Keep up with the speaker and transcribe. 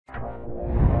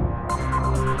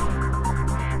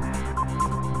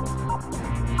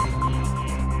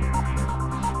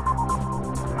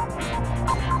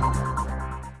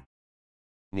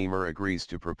Neymar agrees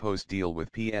to proposed deal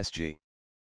with PSG.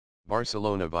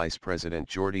 Barcelona Vice President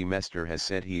Jordi Mestre has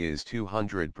said he is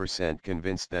 200%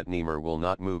 convinced that Neymar will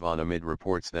not move on amid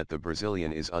reports that the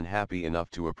Brazilian is unhappy enough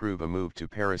to approve a move to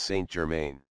Paris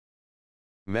Saint-Germain.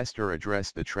 Mestre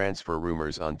addressed the transfer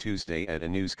rumors on Tuesday at a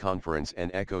news conference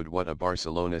and echoed what a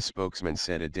Barcelona spokesman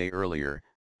said a day earlier,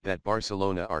 that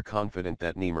Barcelona are confident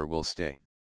that Neymar will stay.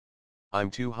 "I'm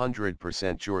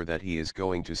 200% sure that he is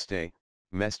going to stay,"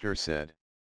 Mestre said.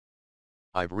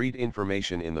 "I've read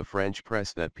information in the French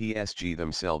press that PSG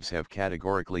themselves have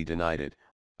categorically denied it,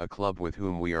 a club with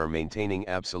whom we are maintaining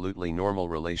absolutely normal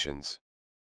relations.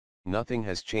 Nothing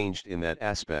has changed in that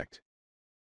aspect."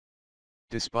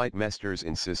 Despite Mestre's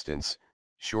insistence,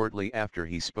 shortly after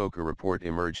he spoke a report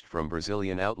emerged from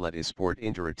Brazilian outlet Esporte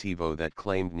Interativo that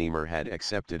claimed Neymar had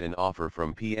accepted an offer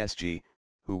from PSG,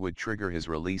 who would trigger his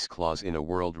release clause in a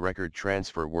world record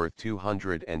transfer worth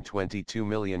 €222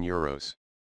 million.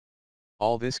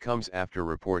 All this comes after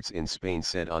reports in Spain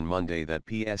said on Monday that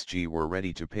PSG were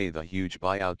ready to pay the huge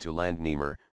buyout to land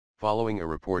Neymar, following a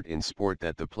report in Sport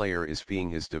that the player is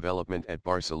feeling his development at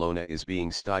Barcelona is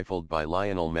being stifled by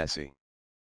Lionel Messi.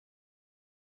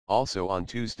 Also on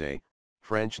Tuesday,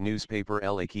 French newspaper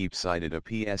L'Équipe cited a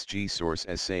PSG source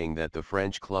as saying that the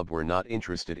French club were not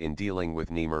interested in dealing with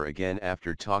Neymar again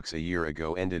after talks a year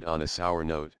ago ended on a sour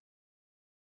note.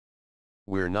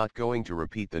 "We're not going to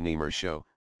repeat the Neymar show,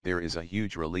 there is a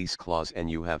huge release clause and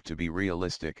you have to be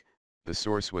realistic," the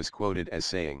source was quoted as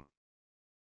saying.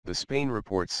 The Spain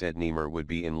report said Neymar would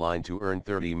be in line to earn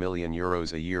 €30 million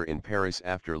a year in Paris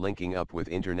after linking up with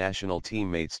international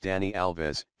teammates Dani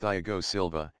Alves, Thiago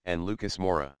Silva, and Lucas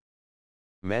Moura.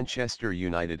 Manchester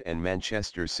United and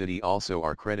Manchester City also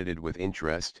are credited with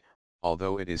interest,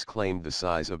 although it is claimed the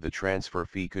size of the transfer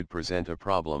fee could present a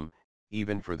problem,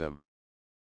 even for them.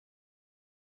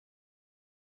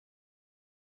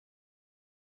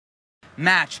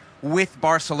 Match with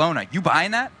Barcelona. You buying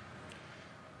that?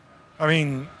 I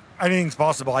mean, anything's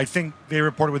possible. I think they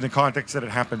reported within the context that it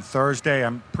happened Thursday.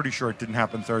 I'm pretty sure it didn't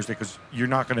happen Thursday because you're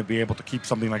not going to be able to keep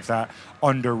something like that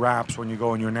under wraps when you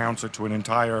go and you announce it to an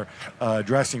entire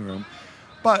dressing room.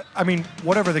 But, I mean,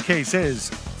 whatever the case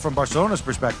is, from Barcelona's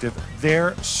perspective,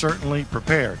 they're certainly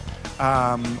prepared.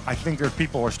 I think there's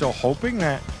people who are still hoping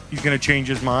that he's going to change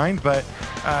his mind. But,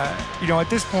 at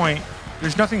this point,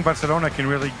 there's nothing Barcelona can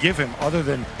really give him other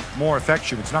than more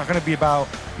affection. It's not going to be about,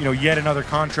 yet another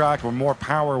contract or more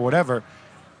power or whatever.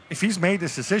 If he's made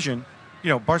this decision,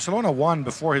 Barcelona won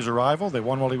before his arrival. They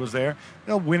won while he was there.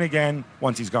 They'll win again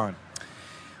once he's gone.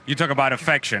 You talk about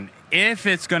affection. If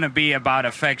it's going to be about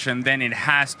affection, then it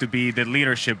has to be the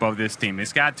leadership of this team.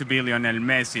 It's got to be Lionel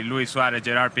Messi, Luis Suarez,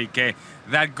 Gerard Piqué,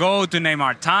 that go to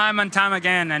Neymar time and time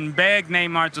again and beg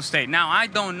Neymar to stay. Now, I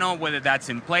don't know whether that's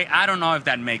in play. I don't know if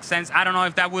that makes sense. I don't know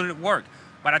if that will work.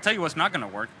 But I tell you what's not going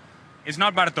to work. It's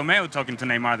not Bartomeu talking to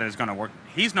Neymar that is going to work.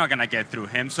 He's not going to get through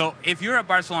him. So if you're a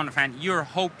Barcelona fan, you're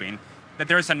hoping that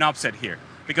there's an upset here.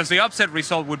 Because the upset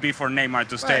result would be for Neymar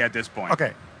to stay at this point.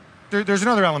 Okay. There's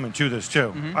another element to this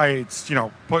too.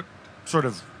 Put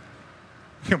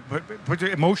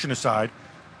emotion aside.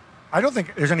 I don't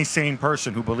think there's any sane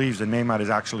person who believes that Neymar is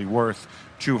actually worth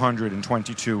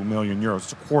 €222 million.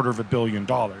 It's $250 million.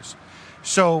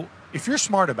 So if you're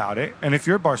smart about it, and if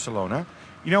you're Barcelona,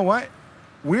 you know what?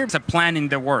 It's a plan in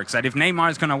the works that if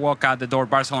Neymar is going to walk out the door,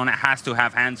 Barcelona has to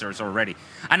have answers already.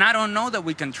 And I don't know that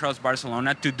we can trust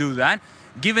Barcelona to do that,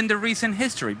 given the recent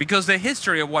history, because the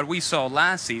history of what we saw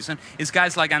last season is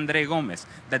guys like André Gomes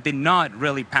that did not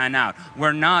really pan out.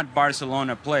 We're not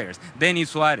Barcelona players. Denis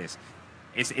Suarez,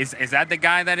 is that the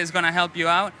guy that is going to help you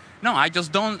out? No, I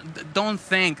just don't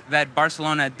think that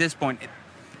Barcelona at this point,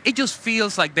 it just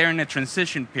feels like they're in a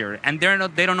transition period, and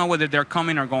they don't know whether they're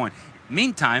coming or going.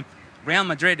 Meantime, Real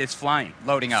Madrid is flying.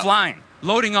 Loading up.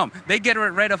 Loading up. They get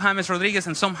rid of James Rodriguez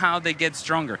and somehow they get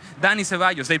stronger. Dani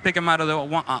Ceballos, they pick him out of the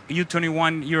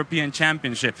U21 European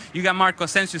Championship. You got Marco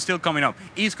Asensio still coming up.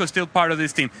 Isco still part of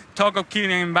this team. Talk of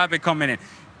Kylian Mbappe coming in.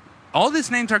 All these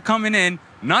names are coming in,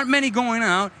 not many going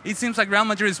out. It seems like Real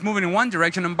Madrid is moving in one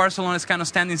direction and Barcelona is kind of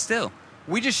standing still.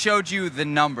 We just showed you the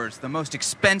numbers, the most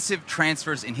expensive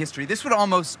transfers in history. This would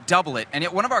almost double it. And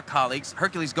yet one of our colleagues,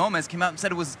 Hercules Gomez, came out and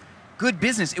said it was good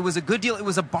business. It was a good deal. It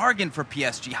was a bargain for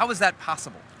PSG. How is that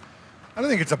possible? I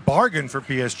don't think it's a bargain for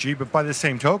PSG, but by the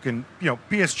same token,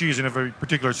 PSG is in a very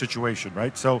particular situation,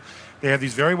 right? So they have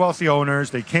these very wealthy owners.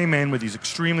 They came in with these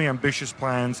extremely ambitious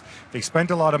plans. They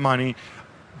spent a lot of money,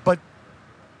 but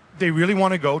they really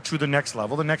want to go to the next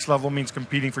level. The next level means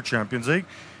competing for Champions League.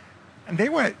 And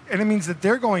it means that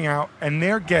they're going out and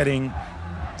they're getting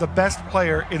the best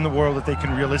player in the world that they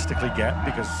can realistically get,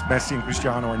 because Messi and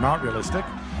Cristiano are not realistic.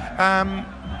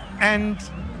 And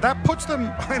that puts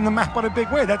them in the map on a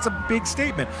big way. That's a big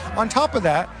statement. On top of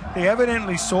that, they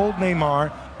evidently sold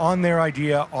Neymar on their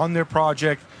idea, on their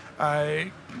project.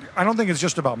 I don't think it's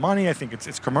just about money. I think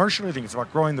it's commercial. I think it's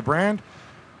about growing the brand.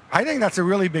 I think that's a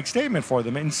really big statement for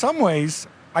them. In some ways,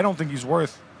 I don't think he's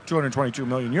worth 222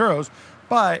 million euros,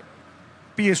 but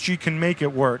PSG can make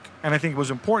it work, and I think it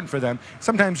was important for them.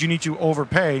 Sometimes you need to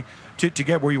overpay to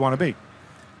get where you want to be.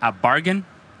 A bargain?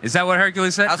 Is that what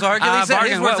Hercules said? That's what Hercules said.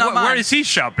 His words, not mine. Where is he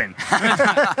shopping?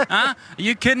 Huh? Are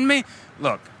you kidding me?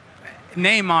 Look,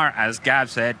 Neymar, as Gab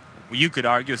said, you could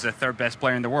argue is the third best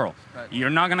player in the world. Right. You're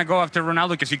not going to go after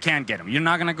Ronaldo because you can't get him. You're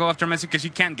not going to go after Messi because you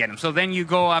can't get him. So then you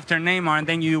go after Neymar, and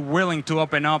then you're willing to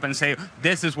open up and say,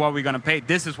 this is what we're going to pay,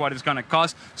 this is what it's going to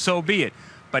cost, so be it.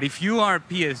 But if you are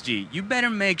PSG, you better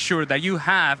make sure that you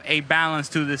have a balance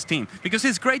to this team. Because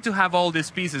it's great to have all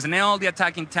these pieces and all the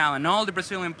attacking talent, all the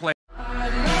Brazilian players.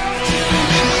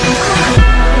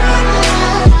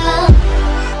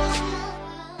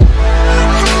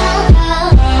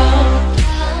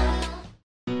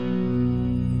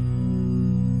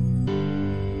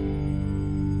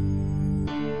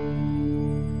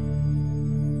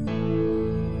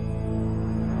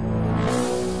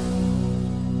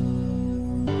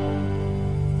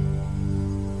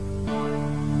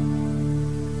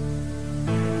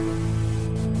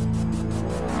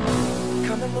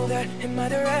 In my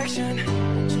direction,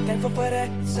 so thankful for that,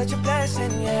 it's such a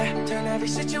blessing, yeah. Turn every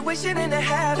situation into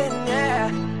heaven,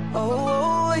 yeah.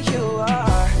 Oh, you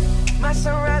are my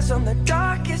sunrise on the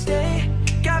darkest day.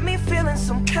 Got me feeling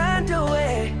some kind of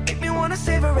way. Make me wanna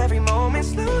savor every moment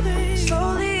slowly,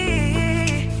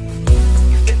 slowly.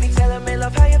 You fit me, telling me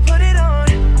love how you put it on.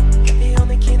 Get the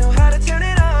only key, know how to turn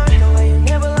it on. The way you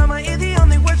never lie my ear, the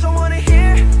only words I wanna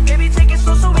hear. Baby, take it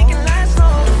slow so we can last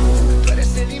long. Tú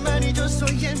eres el imán y yo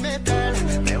soy el metal.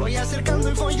 Me voy acercando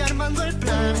y voy armando el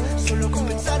plan. Solo con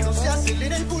pensarlo se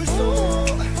acelera el pulso.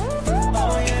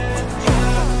 Oh yeah,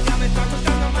 ya me está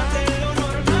gustando más de lo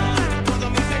normal. Todo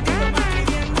mi sentido va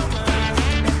pidiendo más.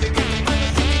 Este viaje va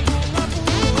sin ningún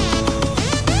apuro.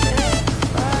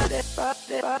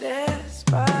 Despacito.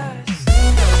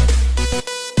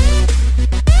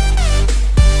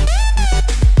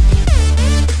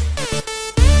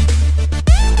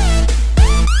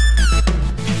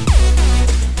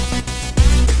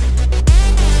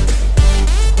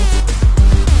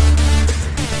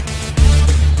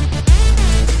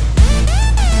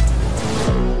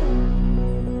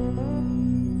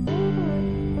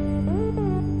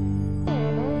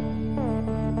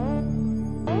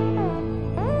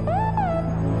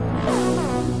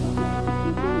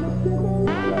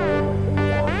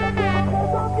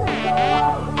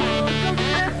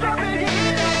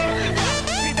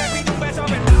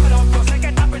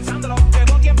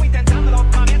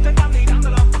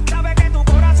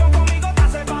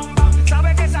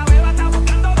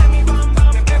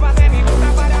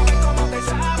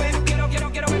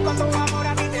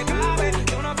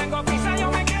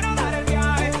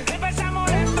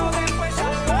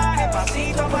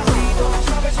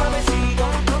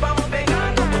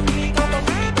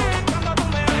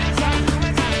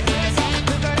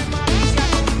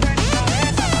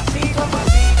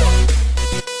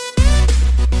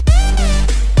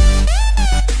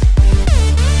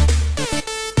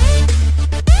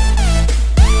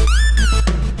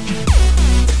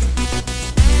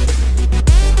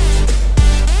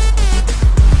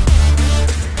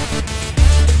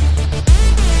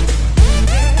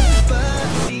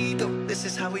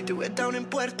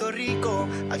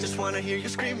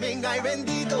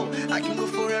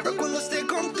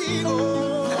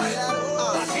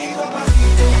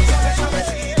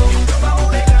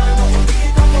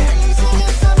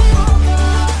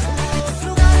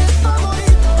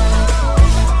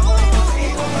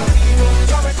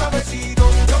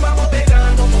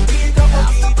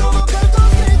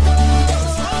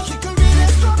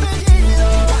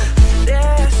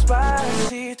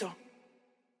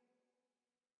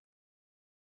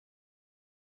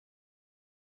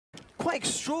 Quite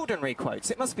extraordinary quotes,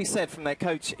 it must be said, from their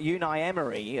coach Unai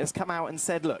Emery, has come out and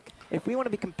said, look, if we want to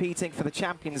be competing for the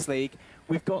Champions League,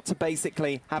 we've got to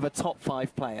basically have a top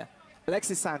 5 player.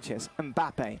 Alexis Sanchez,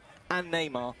 Mbappe and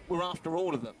Neymar were after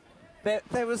all of them.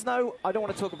 There was no, I don't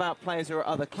want to talk about players who are at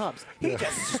other clubs. He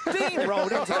just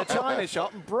steamrolled into the China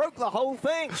shop and broke the whole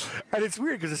thing. And it's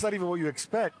weird because it's not even what you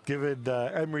expect given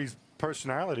Emery's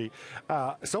personality.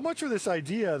 So much of this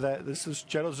idea that this is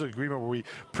gentleman's agreement where we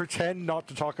pretend not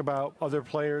to talk about other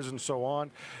players and so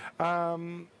on.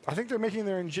 I think they're making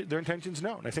their intentions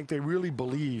known. I think they really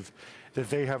believe that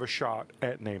they have a shot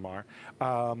at Neymar.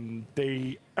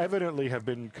 They evidently have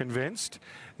been convinced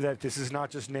that this is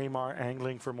not just Neymar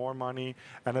angling for more money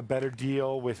and a better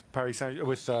deal with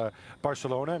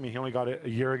Barcelona. I mean, he only got it a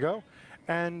year ago.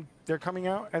 And they're coming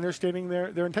out and they're stating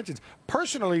their intentions.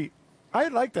 Personally, I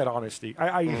like that honesty.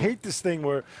 I hate this thing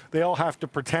where they all have to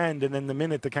pretend, and then the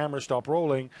minute the cameras stop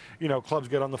rolling, you know, clubs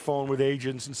get on the phone with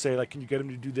agents and say, like, can you get him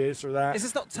to do this or that? Is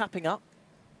this not tapping up?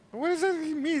 What does that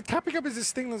mean? Tapping up is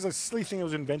this thing that's a silly thing that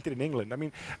was invented in England. I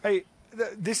mean,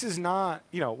 this is not,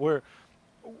 you know, we're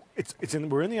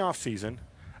in the off season.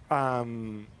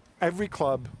 Every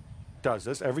club does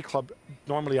this. Every club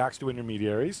normally acts to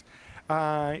intermediaries.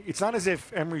 It's not as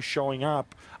if Emery's showing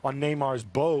up on Neymar's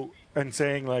boat and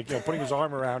saying, like, you know, putting his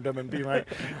arm around him and being like,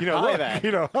 you know, look,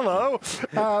 you know, hello.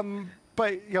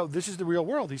 But, you know, this is the real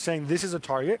world. He's saying this is a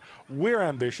target. We're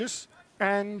ambitious,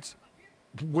 and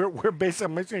we're basically,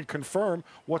 I'm going to confirm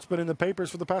what's been in the papers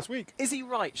for the past week. Is he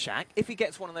right, Shaq? If he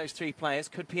gets one of those three players,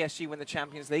 could PSG win the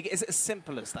Champions League? Is it as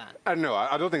simple as that? No,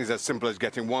 I don't think it's as simple as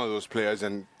getting one of those players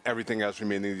and everything else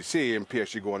remaining the same and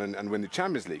PSG go on and win the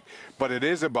Champions League. But it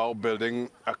is about building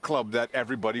a club that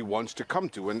everybody wants to come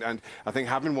to. And I think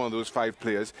having one of those 5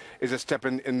 players is a step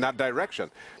in that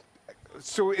direction.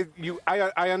 So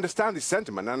I understand the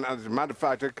sentiment, and as a matter of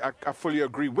fact, I fully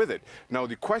agree with it. Now,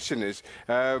 the question is,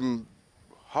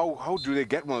 how do they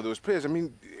get one of those players? I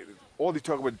mean, all they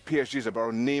talk about PSG is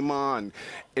about Neymar and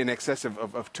in excess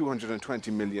of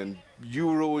 220 million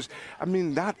euros. I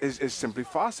mean, that is simply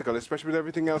farcical, especially with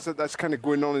everything else that's kind of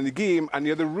going on in the game and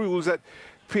the other rules that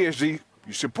PSG,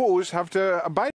 you suppose, have to abide